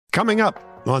Coming up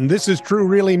on This Is True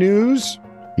Really News,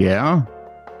 Yeah?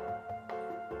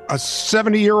 a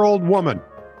 70-year-old woman.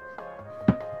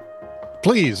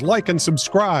 Please like and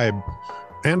subscribe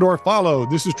and or follow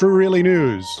This Is True Really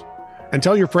News. And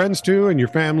tell your friends too, and your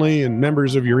family and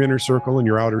members of your inner circle and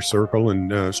your outer circle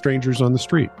and strangers on the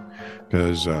street.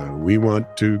 Because we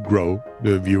want to grow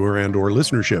the viewer and or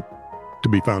listenership to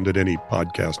be found at any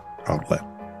podcast outlet.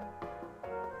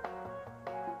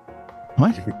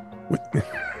 What?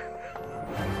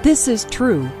 This is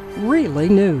True, Really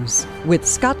News with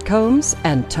Scott Combs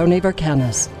and Tony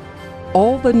Vercanis.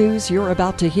 All the news you're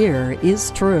about to hear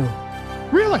is true,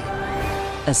 Really?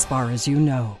 as far as you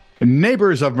know.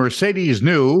 Neighbors of Mercedes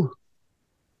new.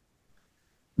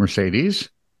 Mercedes,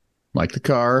 like the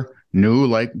car, new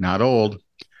like not old,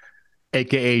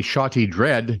 a.k.a. Shotty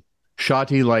Dread.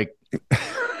 Shotty like...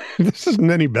 This isn't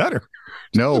any better.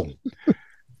 No.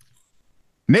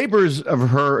 Neighbors of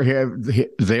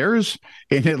theirs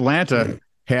in Atlanta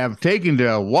have taken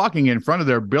to walking in front of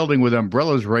their building with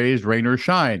umbrellas raised, rain or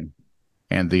shine.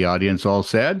 And the audience all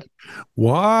said,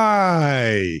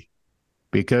 Why?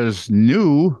 because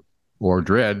New, or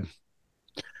Dread,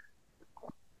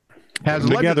 has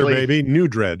Together, allegedly, baby. New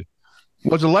dread.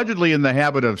 was allegedly in the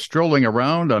habit of strolling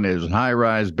around on his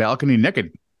high-rise balcony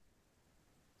naked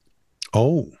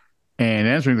Oh. and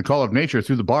answering the call of nature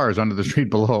through the bars under the street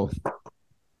below.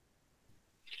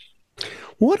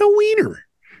 What a wiener.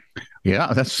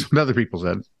 Yeah, that's what other people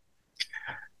said.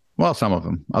 Well, some of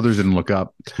them. Others didn't look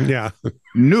up. Yeah.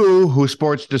 New, who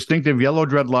sports distinctive yellow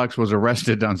dreadlocks, was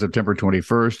arrested on September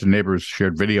 21st, and neighbors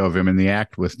shared video of him in the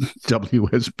act with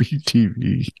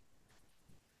WSB-TV.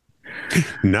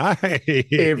 Nice.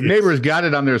 If neighbors got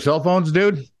it on their cell phones,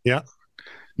 dude. Yeah.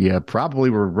 Yeah,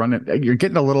 probably were running. You're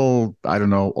getting a little, I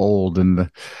don't know, old and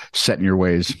set in your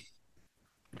ways.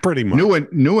 Pretty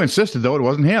much. New insisted, though, it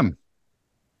wasn't him.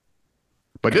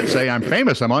 But did say, I'm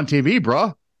famous. I'm on TV,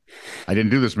 bro. I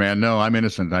didn't do this, man. No, I'm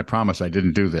innocent. I promise I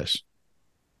didn't do this.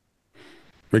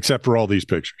 Except for all these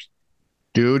pictures.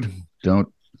 Dude,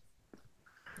 don't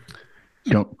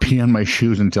pee on my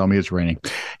shoes and tell me it's raining.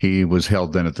 He was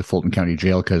held then at the Fulton County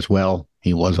Jail because, well,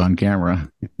 he was on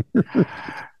camera.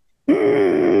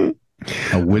 A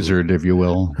wizard, if you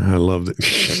will. I love it.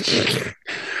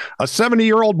 A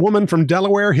 70-year-old woman from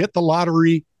Delaware hit the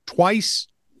lottery twice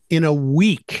in a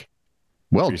week.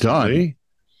 Well done.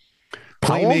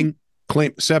 Claiming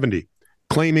 70.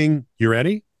 Claiming, you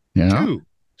ready? Yeah. 2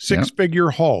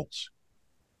 six-figure hauls.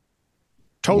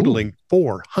 Totaling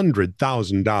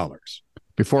 $400,000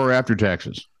 Before or after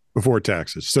taxes? before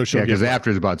taxes. So she'll Yeah, because get,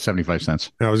 after is about 75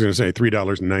 cents. I was going to say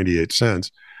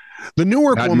 $3.98. The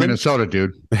Newark Not in woman, Minnesota,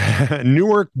 dude.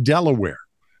 Newark, Delaware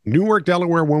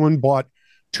woman bought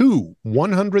 2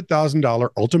 $100,000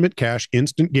 ultimate cash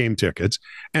instant game tickets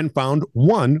and found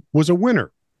one was a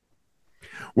winner.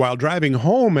 While driving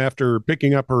home after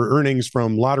picking up her earnings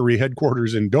from lottery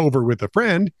headquarters in Dover with a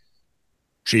friend,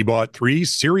 she bought 3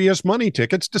 serious money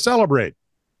tickets to celebrate.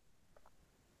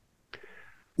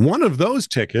 One of those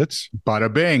tickets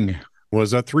Bada bing.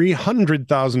 was a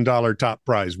 $300,000 top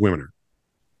prize winner.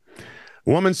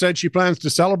 The woman said she plans to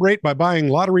celebrate by buying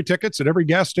lottery tickets at every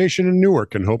gas station in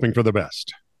Newark and hoping for the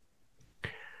best.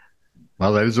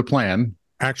 Well, that is a plan.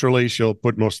 Actually, she'll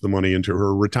put most of the money into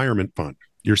her retirement fund.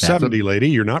 You're 70, lady.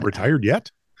 You're not retired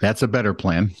yet? That's a better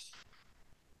plan.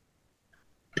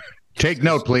 Take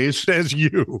note, please. Says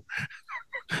you.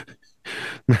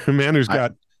 A man who's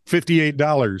got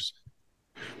 $58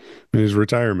 in his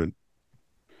retirement.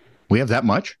 We have that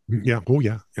much? Yeah. Oh,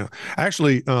 yeah. Yeah.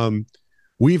 Actually, we're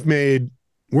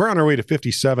on our way to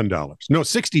 $57. No,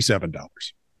 $67.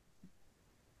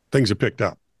 Things have picked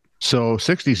up. So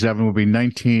 67 would be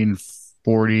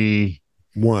 1940.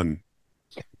 1.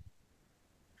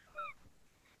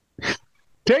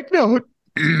 Take note.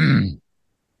 In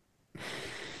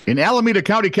Alameda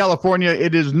County, California,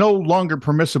 it is no longer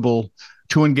permissible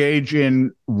to engage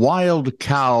in wild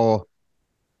cow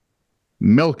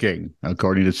milking,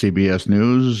 according to CBS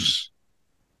News.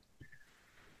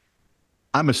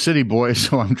 I'm a city boy,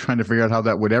 so I'm trying to figure out how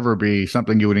that would ever be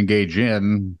something you would engage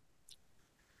in.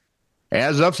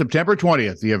 As of September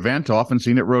 20th, the event, often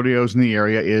seen at rodeos in the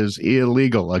area, is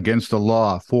illegal against the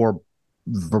law for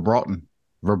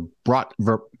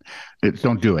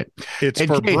don't do it. It's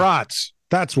for brats.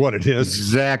 That's what it is.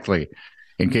 Exactly.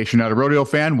 In case you're not a rodeo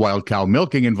fan, wild cow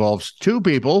milking involves 2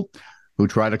 people who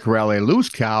try to corral a loose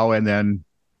cow and then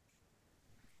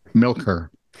milk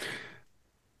her.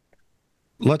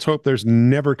 Let's hope there's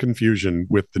never confusion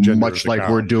with the gender. Much like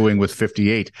we're doing with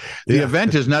 58. The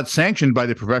event is not sanctioned by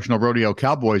the Professional Rodeo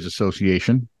Cowboys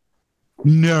Association.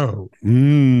 No.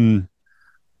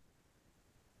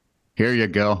 Here you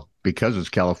go. Because it's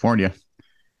California,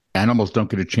 animals don't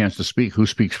get a chance to speak. Who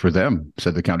speaks for them?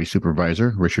 Said the county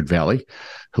supervisor, Richard Valley,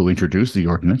 who introduced the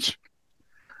ordinance.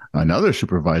 Another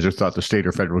supervisor thought the state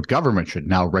or federal government should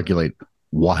now regulate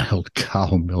wild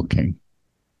cow milking.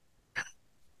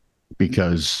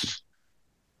 Because,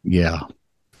 yeah.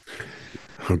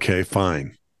 Okay,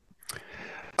 fine.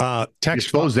 I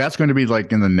suppose that's going to be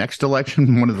like in the next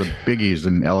election, one of the biggies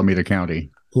in Alameda County.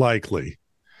 Likely.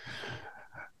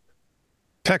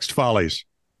 Text follies.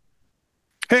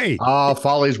 Hey.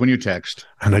 Follies when you text.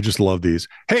 And I just love these.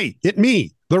 Hey, it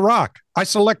me, The Rock. I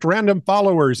select random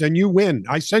followers and you win.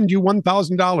 I send you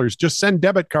 $1,000. Just send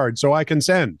debit card so I can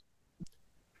send.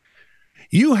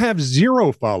 You have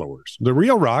 0 followers. The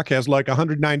real Rock has like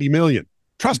 190 million.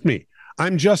 Trust me,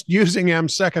 I'm just using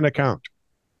M's second account.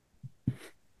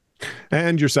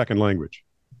 And your second language.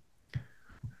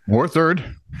 Or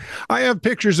third. I have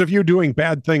pictures of you doing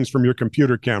bad things from your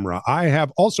computer camera. I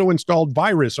have also installed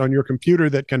virus on your computer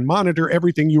that can monitor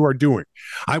everything you are doing.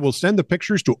 I will send the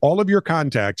pictures to all of your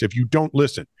contacts if you don't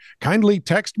listen. Kindly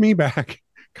text me back,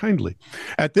 kindly,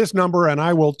 at this number and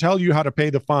I will tell you how to pay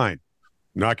the fine.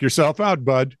 Knock yourself out,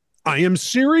 bud. I am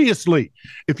seriously.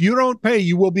 If you don't pay,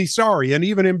 you will be sorry and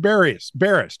even embarrassed.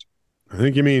 I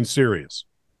think you mean serious.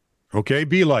 Okay,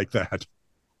 be like that.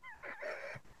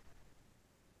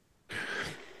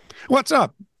 What's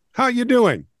up? How you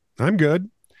doing? I'm good.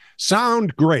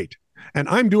 Sound great. And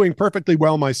I'm doing perfectly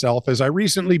well myself as I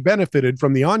recently benefited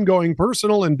from the ongoing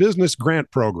personal and business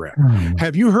grant program.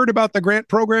 Have you heard about the grant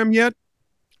program yet?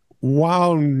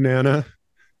 Wow, Nana.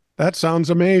 That sounds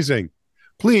amazing.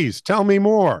 Please tell me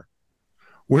more.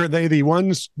 Were they the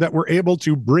ones that were able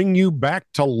to bring you back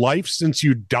to life since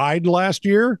you died last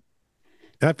year?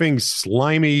 Effing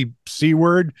slimy C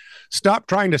word. Stop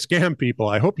trying to scam people.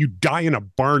 I hope you die in a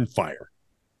barn fire.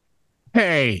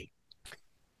 Hey.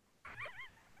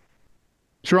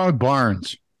 What's wrong with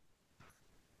barns?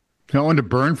 No one to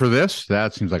burn for this?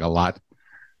 That seems like a lot.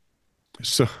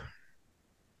 So,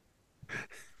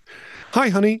 hi,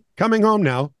 honey. Coming home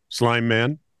now, Slime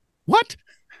Man. What?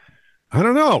 I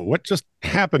don't know. What just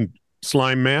happened,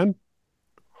 Slime Man?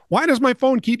 Why does my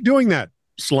phone keep doing that,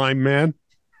 Slime Man?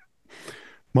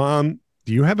 Mom,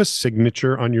 do you have a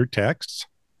signature on your texts?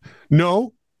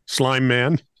 No, Slime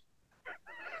Man.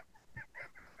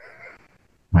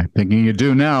 I'm thinking you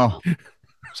do now.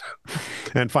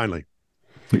 And finally.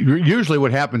 Usually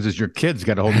what happens is your kids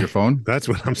got a hold of your phone. That's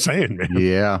what I'm saying, man.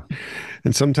 Yeah.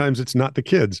 And sometimes it's not the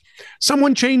kids.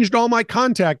 Someone changed all my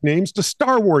contact names to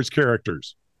Star Wars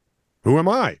characters. Who am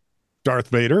I? Darth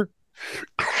Vader?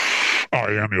 I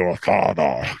am your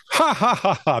father. Ha, ha,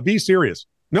 ha, ha. Be serious.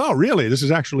 No, really, this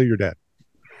is actually your dad.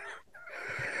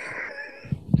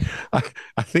 I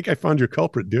think I found your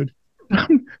culprit, dude.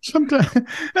 Sometimes.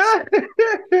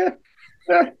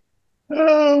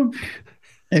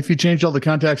 If you changed all the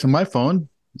contacts on my phone,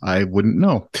 I wouldn't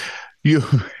know. It's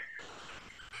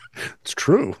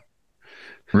true.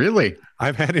 Really?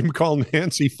 I've had him call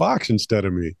Nancy Fox instead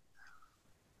of me.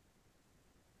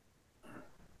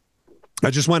 I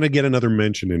just want to get another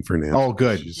mention in for Nancy. Oh,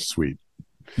 good. She's sweet.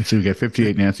 So we got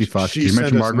 58 Nancy Fox. Did you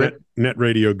mention Margaret? Net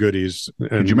radio goodies.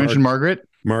 Did you mention Margaret?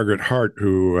 Margaret Hart,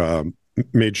 who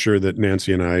made sure that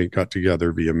Nancy and I got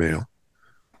together via mail.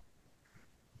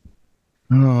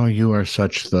 Oh, you are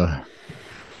such the...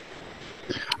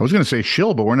 I was going to say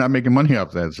shill, but we're not making money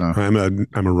off that. So I'm a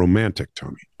romantic,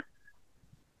 Tony.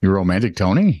 You're romantic,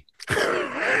 Tony?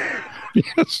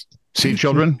 Yes. See,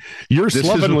 children? You're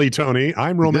slovenly, Tony.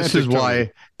 I'm romantic. This is Tony.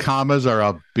 why commas are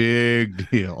a big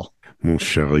deal. Mon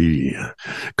chéri,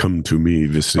 come to me,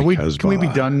 Can we be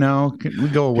done now? Can we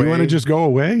go away? You want to just go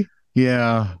away?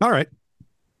 Yeah. All right.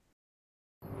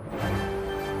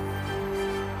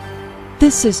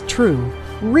 This is true,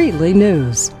 really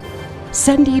news.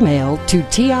 Send email to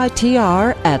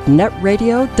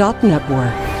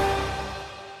TITR@netradio.network.